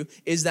the issue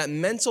is that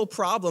mental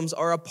problems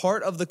are a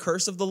part of the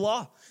curse of the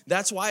law.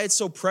 That's why it's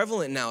so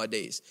prevalent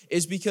nowadays,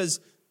 is because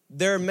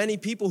there are many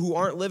people who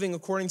aren't living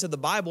according to the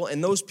Bible,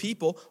 and those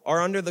people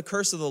are under the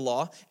curse of the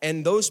law,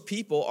 and those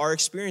people are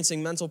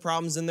experiencing mental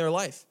problems in their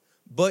life.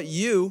 But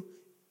you,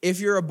 if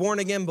you're a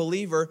born-again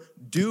believer,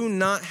 do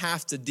not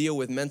have to deal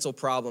with mental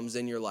problems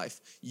in your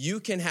life. You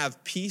can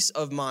have peace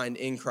of mind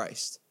in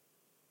Christ.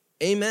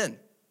 Amen.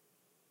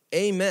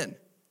 Amen.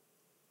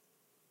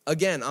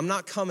 Again, I'm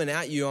not coming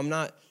at you. I'm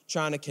not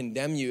trying to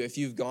condemn you if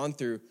you've gone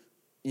through,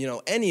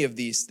 any of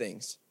these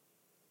things.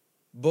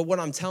 But what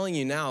I'm telling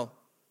you now,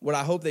 what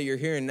I hope that you're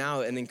hearing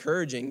now and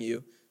encouraging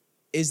you,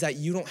 is that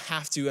you don't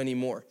have to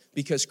anymore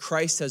because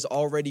Christ has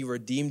already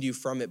redeemed you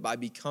from it by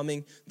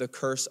becoming the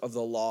curse of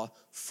the law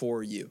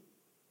for you.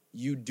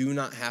 You do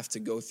not have to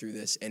go through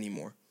this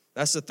anymore.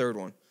 That's the third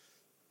one.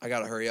 I got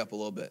to hurry up a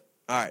little bit.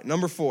 All right,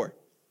 number 4,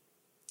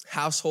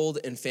 household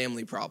and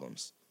family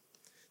problems.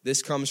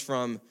 This comes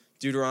from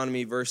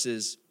Deuteronomy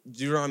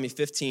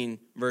 15,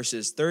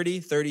 verses 30,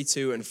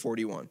 32, and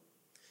 41.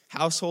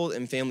 Household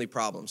and family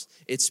problems.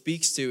 It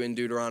speaks to, in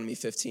Deuteronomy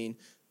 15,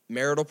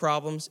 marital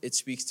problems. It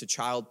speaks to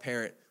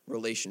child-parent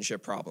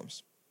relationship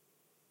problems.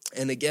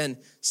 And again,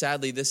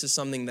 sadly, this is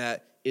something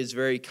that is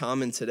very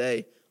common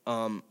today.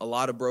 A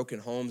lot of broken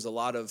homes, a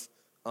lot of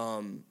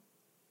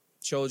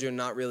children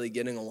not really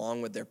getting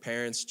along with their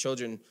parents,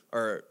 children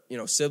or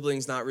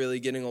siblings not really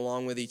getting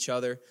along with each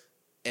other,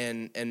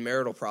 and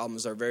marital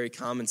problems are very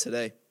common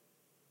today.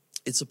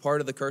 It's a part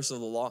of the curse of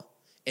the law,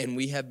 and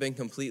we have been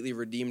completely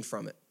redeemed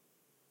from it.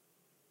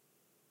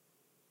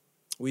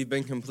 We've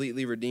been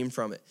completely redeemed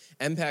from it.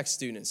 Impact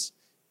students,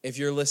 if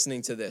you're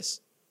listening to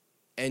this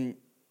and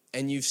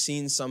you've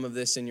seen some of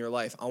this in your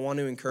life, I want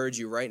to encourage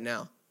you right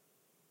now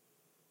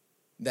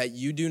that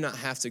you do not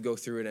have to go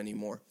through it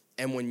anymore.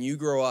 And when you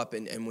grow up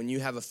and when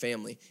you have a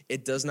family,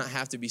 it does not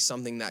have to be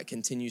something that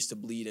continues to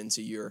bleed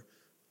into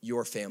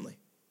your family.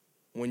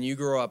 When you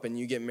grow up and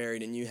you get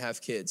married and you have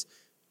kids,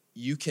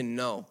 you can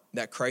know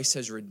that Christ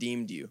has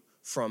redeemed you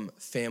from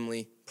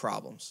family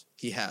problems.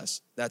 He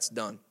has. That's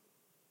done.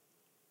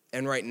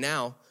 And right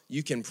now,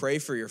 you can pray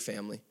for your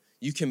family.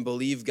 You can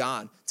believe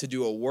God to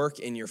do a work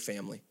in your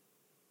family,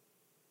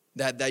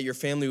 that your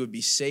family would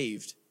be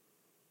saved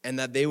and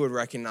that they would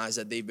recognize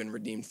that they've been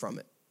redeemed from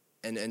it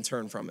and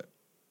turn from it.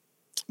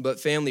 But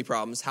family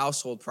problems,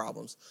 household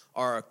problems,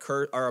 are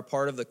a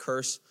part of the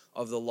curse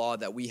of the law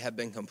that we have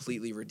been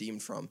completely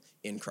redeemed from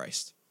in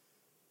Christ.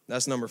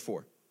 That's number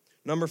 4.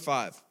 Number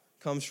 5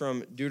 comes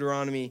from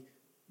Deuteronomy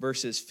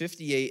verses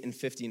 58 and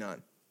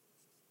 59.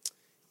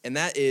 And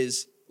that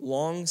is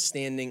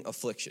long-standing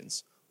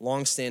afflictions.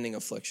 Long-standing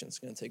afflictions.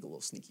 Going to take a little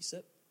sneaky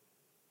sip.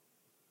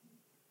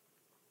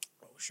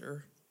 Oh,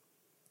 sure.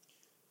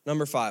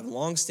 Number 5,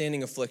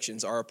 long-standing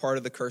afflictions are a part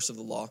of the curse of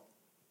the law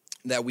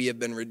that we have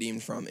been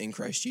redeemed from in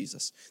Christ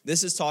Jesus.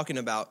 This is talking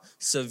about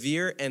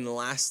severe and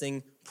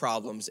lasting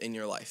problems in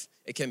your life.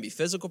 It can be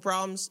physical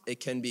problems. It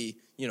can be,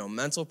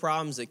 mental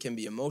problems. It can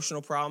be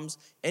emotional problems.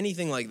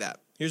 Anything like that.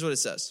 Here's what it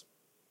says.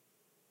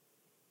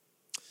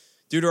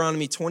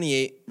 Deuteronomy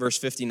 28, verse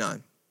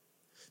 59.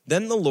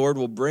 Then the Lord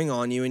will bring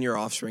on you and your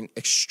offspring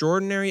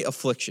extraordinary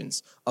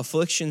afflictions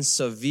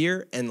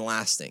severe and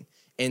lasting,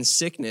 and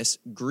sickness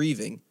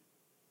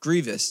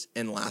grievous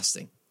and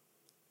lasting.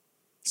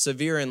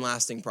 Severe and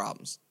lasting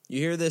problems. You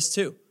hear this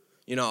too.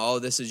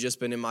 This has just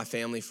been in my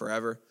family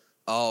forever.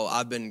 Oh,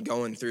 I've been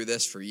going through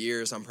this for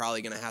years. I'm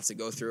probably going to have to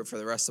go through it for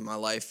the rest of my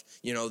life.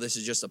 This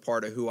is just a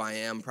part of who I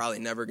am. Probably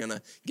never going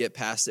to get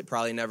past it.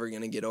 Probably never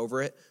going to get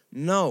over it.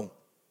 No.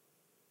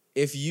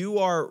 If you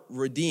are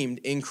redeemed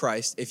in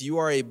Christ, if you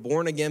are a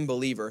born-again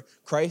believer,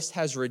 Christ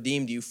has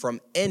redeemed you from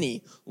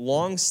any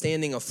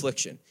long-standing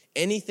affliction.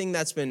 anything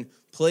that's been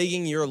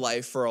plaguing your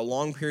life for a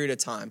long period of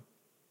time,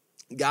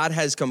 God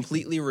has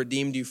completely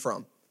redeemed you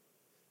from,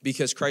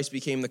 because Christ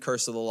became the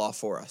curse of the law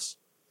for us.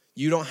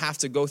 You don't have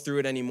to go through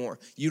it anymore.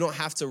 You don't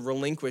have to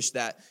relinquish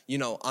that,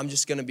 I'm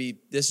just going to be,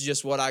 this is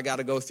just what I got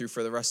to go through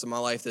for the rest of my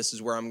life. This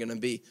is where I'm going to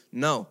be.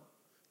 No,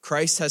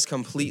 Christ has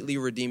completely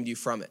redeemed you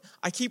from it.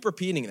 I keep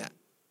repeating that.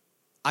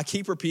 I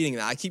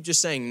keep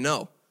just saying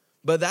no.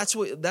 But that's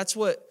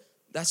what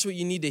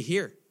you need to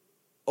hear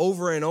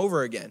over and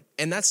over again.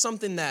 And that's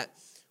something that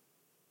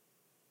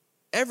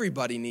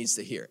everybody needs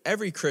to hear.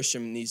 Every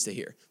Christian needs to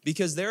hear,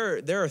 because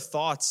there are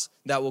thoughts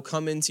that will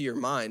come into your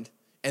mind,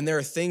 and there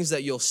are things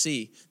that you'll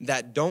see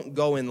that don't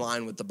go in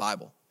line with the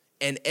Bible.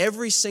 And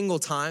every single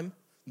time,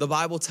 the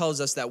Bible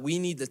tells us that we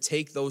need to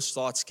take those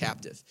thoughts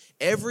captive.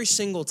 Every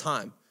single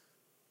time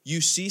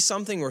you see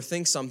something or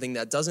think something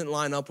that doesn't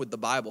line up with the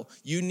Bible,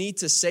 you need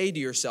to say to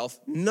yourself,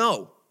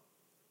 no.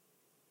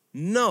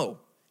 No.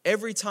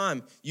 Every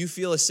time you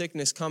feel a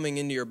sickness coming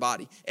into your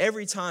body,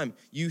 every time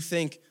you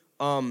think,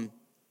 an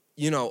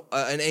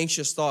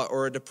anxious thought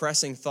or a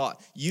depressing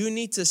thought, you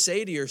need to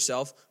say to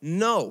yourself,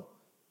 no.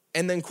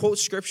 And then quote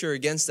scripture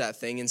against that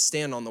thing and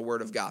stand on the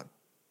word of God.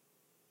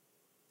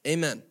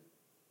 Amen.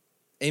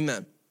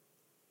 Amen.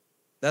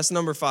 That's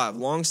number 5.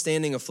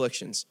 Long-standing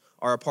afflictions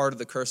are a part of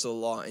the curse of the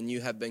law, and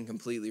you have been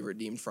completely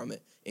redeemed from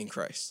it in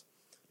Christ.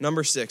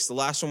 Number 6, the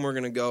last one we're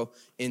going to go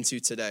into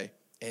today.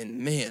 And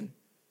man,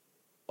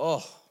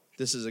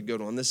 this is a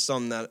good one. This is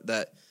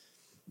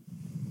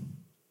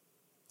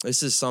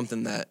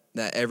something that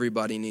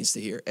everybody needs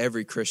to hear.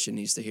 Every Christian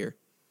needs to hear.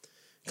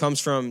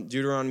 Comes from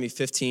Deuteronomy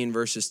 15,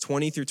 verses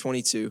 20 through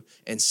 22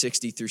 and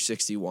 60 through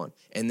 61.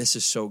 And this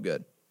is so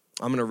good.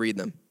 I'm going to read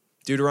them.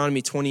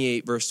 Deuteronomy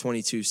 28, verse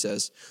 22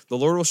 says, "The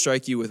Lord will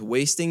strike you with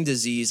wasting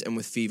disease and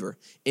with fever,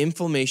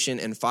 inflammation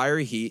and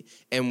fiery heat,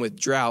 and with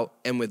drought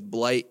and with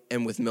blight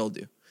and with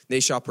mildew. They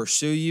shall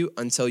pursue you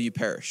until you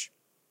perish."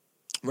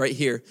 Right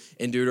here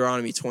in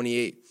Deuteronomy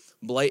 28,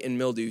 blight and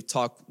mildew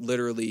talk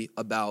literally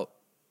about,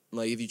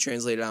 like if you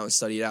translate it out and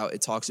study it out,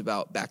 it talks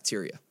about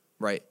bacteria,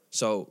 right?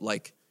 So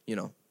like,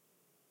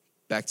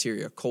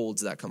 bacteria,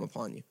 colds that come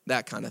upon you,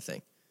 that kind of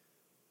thing.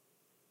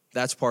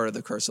 That's part of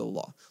the curse of the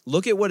law.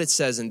 Look at what it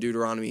says in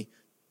Deuteronomy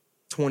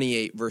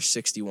 28, verse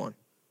 61.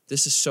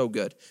 This is so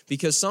good,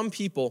 because some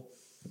people,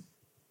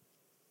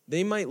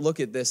 they might look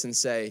at this and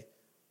say,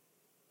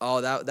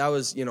 oh, that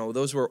was,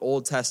 those were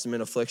Old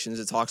Testament afflictions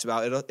it talks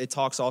about. It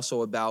talks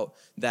also about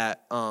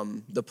that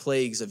the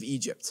plagues of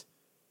Egypt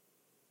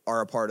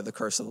are a part of the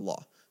curse of the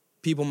law.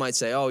 People might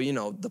say, oh,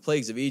 the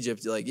plagues of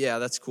Egypt, like, yeah,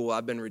 that's cool.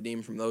 I've been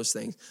redeemed from those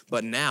things.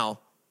 But now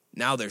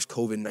there's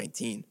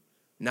COVID-19.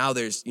 Now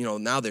there's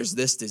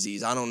this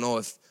disease. I don't know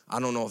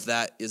if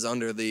that is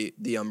under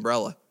the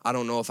umbrella. I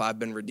don't know if I've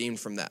been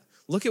redeemed from that.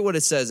 Look at what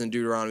it says in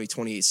Deuteronomy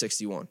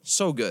 28:61.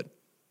 So good.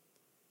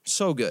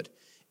 So good.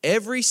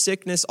 "Every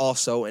sickness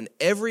also and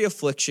every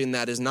affliction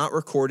that is not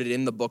recorded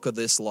in the book of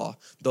this law,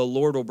 the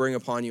Lord will bring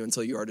upon you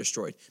until you are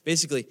destroyed."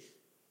 Basically,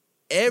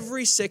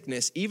 every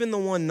sickness, even the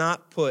one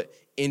not put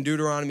in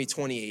Deuteronomy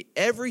 28,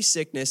 every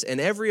sickness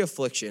and every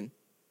affliction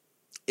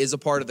is a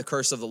part of the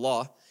curse of the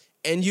law,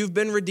 and you've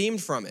been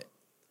redeemed from it.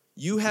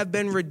 You have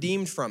been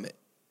redeemed from it.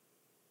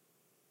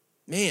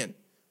 Man.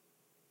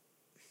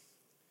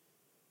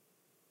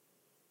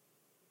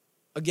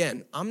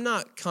 Again, I'm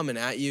not coming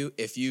at you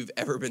if you've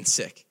ever been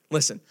sick.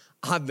 Listen,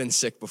 I've been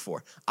sick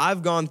before.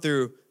 I've gone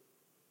through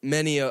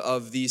many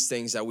of these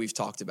things that we've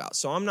talked about.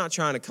 So I'm not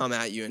trying to come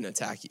at you and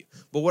attack you.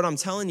 But what I'm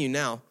telling you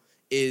now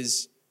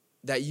is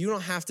that you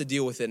don't have to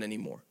deal with it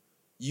anymore.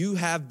 You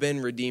have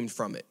been redeemed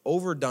from it.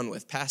 Over, done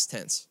with, past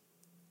tense.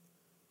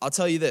 I'll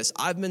tell you this,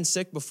 I've been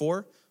sick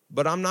before,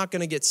 but I'm not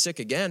going to get sick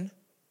again.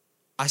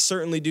 I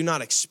certainly do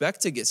not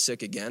expect to get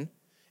sick again.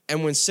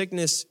 And when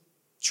sickness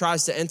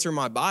tries to enter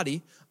my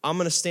body, I'm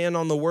going to stand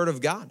on the word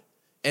of God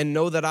and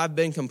know that I've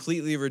been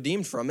completely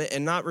redeemed from it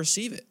and not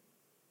receive it.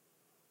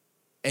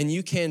 And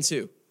you can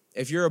too.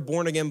 If you're a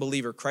born-again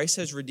believer, Christ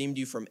has redeemed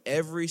you from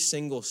every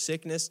single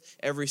sickness,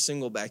 every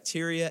single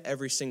bacteria,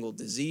 every single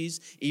disease,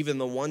 even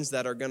the ones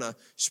that are going to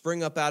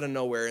spring up out of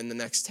nowhere in the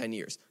next 10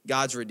 years.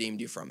 God's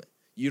redeemed you from it.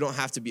 You don't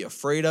have to be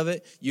afraid of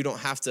it. You don't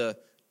have to,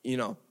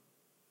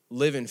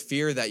 live in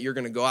fear that you're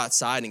going to go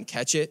outside and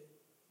catch it.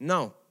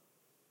 No.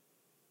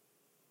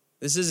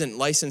 This isn't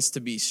licensed to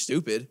be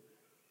stupid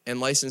and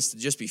licensed to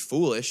just be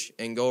foolish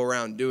and go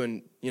around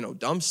doing,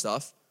 dumb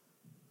stuff.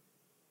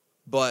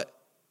 But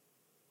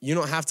you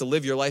don't have to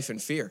live your life in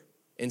fear.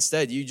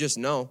 Instead, you just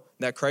know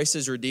that Christ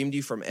has redeemed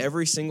you from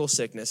every single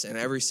sickness and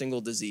every single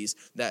disease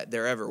that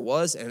there ever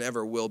was and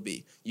ever will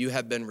be. You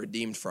have been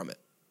redeemed from it.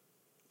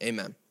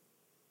 Amen.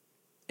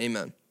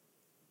 Amen.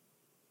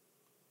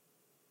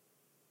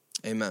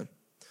 Amen.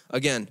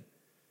 Again,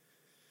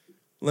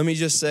 let me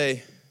just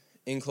say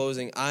in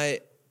closing, I've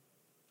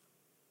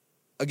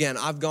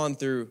gone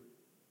through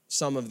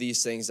some of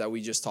these things that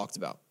we just talked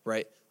about,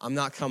 right? I'm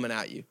not coming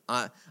at you.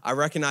 I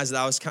recognize that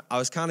I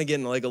was kind of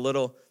getting like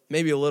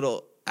maybe a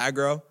little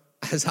aggro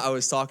as I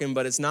was talking,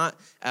 but it's not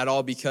at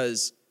all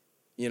because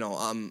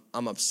I'm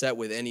upset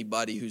with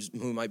anybody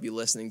who might be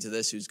listening to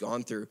this who's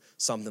gone through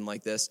something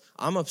like this.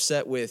 I'm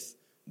upset with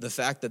the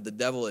fact that the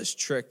devil has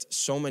tricked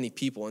so many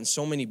people and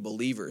so many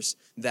believers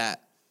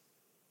that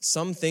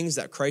some things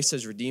that Christ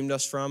has redeemed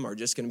us from are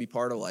just going to be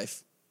part of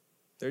life.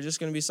 They're just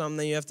going to be something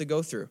that you have to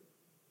go through.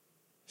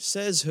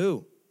 Says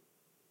who?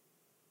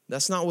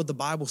 That's not what the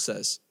Bible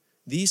says.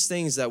 These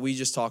things that we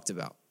just talked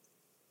about.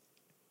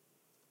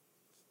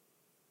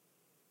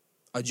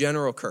 A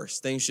general curse.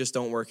 Things just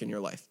don't work in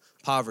your life.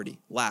 Poverty,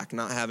 lack,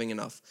 not having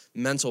enough.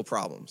 Mental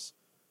problems.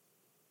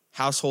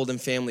 Household and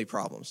family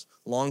problems.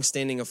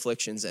 Long-standing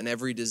afflictions and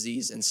every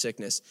disease and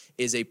sickness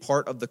is a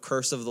part of the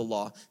curse of the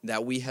law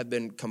that we have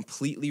been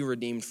completely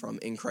redeemed from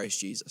in Christ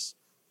Jesus.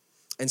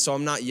 And so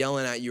I'm not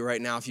yelling at you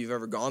right now if you've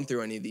ever gone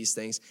through any of these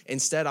things.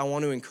 Instead, I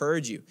want to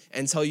encourage you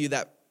and tell you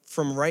that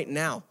from right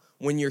now,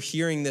 when you're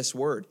hearing this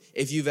word,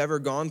 if you've ever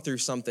gone through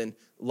something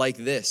like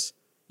this,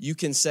 you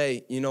can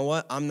say, you know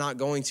what? I'm not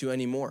going to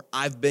anymore.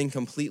 I've been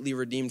completely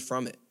redeemed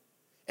from it.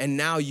 And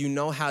now you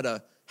know how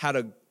to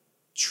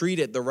treat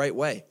it the right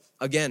way.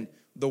 Again,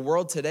 the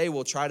world today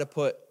will try to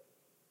put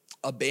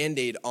a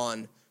Band-Aid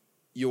on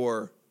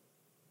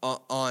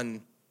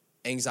on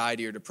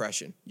anxiety or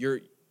depression.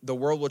 The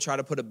world will try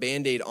to put a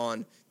Band-Aid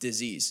on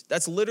disease.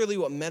 That's literally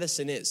what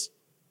medicine is.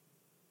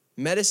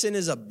 Medicine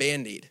is a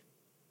Band-Aid.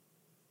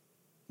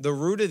 The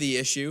root of the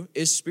issue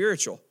is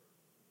spiritual.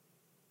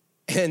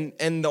 And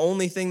the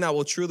only thing that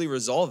will truly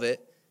resolve it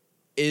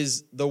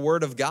is the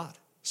word of God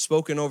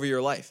spoken over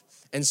your life.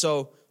 And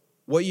so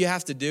what you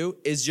have to do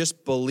is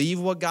just believe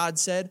what God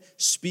said,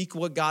 speak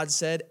what God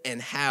said,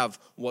 and have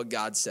what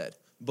God said.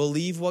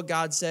 Believe what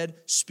God said,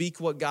 speak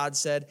what God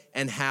said,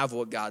 and have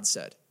what God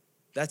said.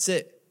 That's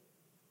it.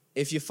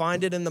 If you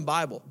find it in the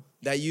Bible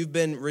that you've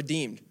been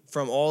redeemed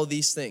from all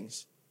these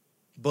things,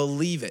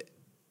 believe it.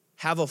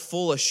 Have a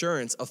full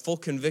assurance, a full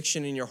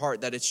conviction in your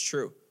heart that it's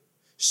true.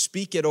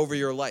 Speak it over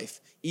your life,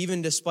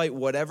 even despite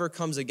whatever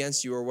comes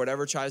against you or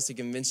whatever tries to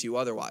convince you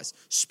otherwise.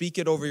 Speak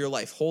it over your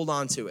life. Hold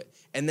on to it,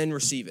 and then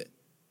receive it,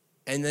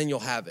 and then you'll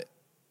have it.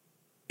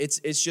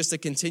 It's just a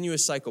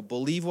continuous cycle.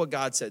 Believe what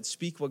God said,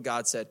 speak what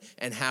God said,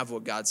 and have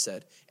what God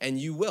said, and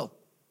you will.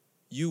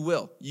 You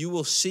will. You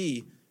will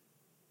see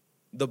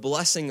the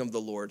blessing of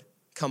the Lord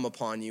come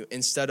upon you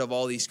instead of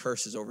all these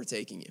curses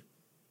overtaking you.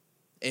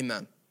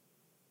 Amen.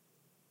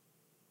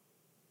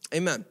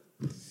 Amen.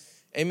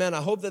 Amen.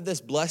 I hope that this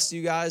blessed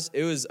you guys.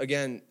 It was,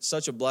 again,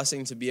 such a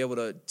blessing to be able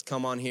to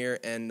come on here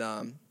and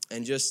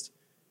just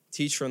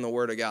teach from the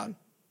Word of God.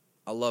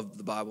 I love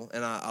the Bible,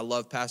 and I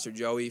love Pastor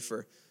Joey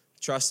for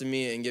trusting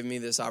me and giving me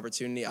this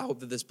opportunity. I hope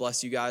that this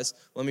blessed you guys.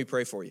 Let me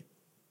pray for you.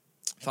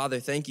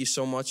 Father, thank you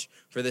so much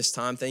for this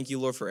time. Thank you,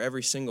 Lord, for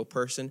every single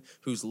person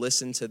who's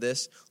listened to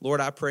this. Lord,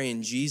 I pray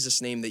in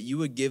Jesus' name that you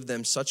would give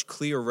them such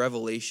clear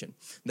revelation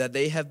that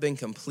they have been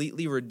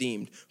completely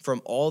redeemed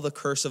from all the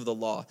curse of the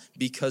law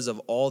because of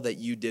all that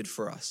you did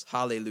for us.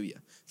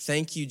 Hallelujah.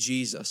 Thank you,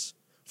 Jesus,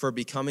 for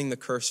becoming the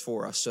curse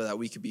for us so that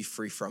we could be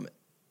free from it.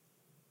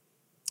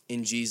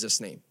 In Jesus'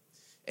 name.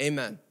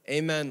 Amen.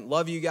 Amen.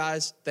 Love you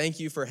guys. Thank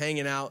you for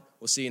hanging out.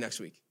 We'll see you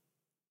next week.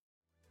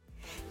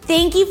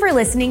 Thank you for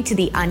listening to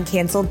the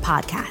Uncanceled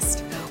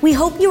podcast. We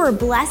hope you were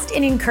blessed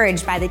and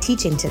encouraged by the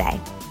teaching today.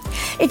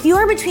 If you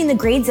are between the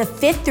grades of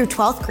 5th through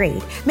 12th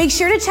grade, make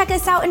sure to check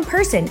us out in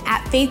person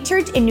at Faith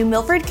Church in New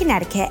Milford,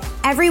 Connecticut,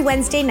 every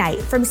Wednesday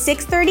night from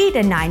 6:30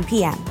 to 9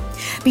 p.m.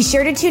 Be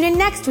sure to tune in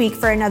next week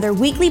for another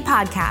weekly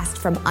podcast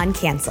from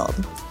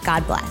Uncanceled.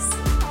 God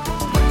bless.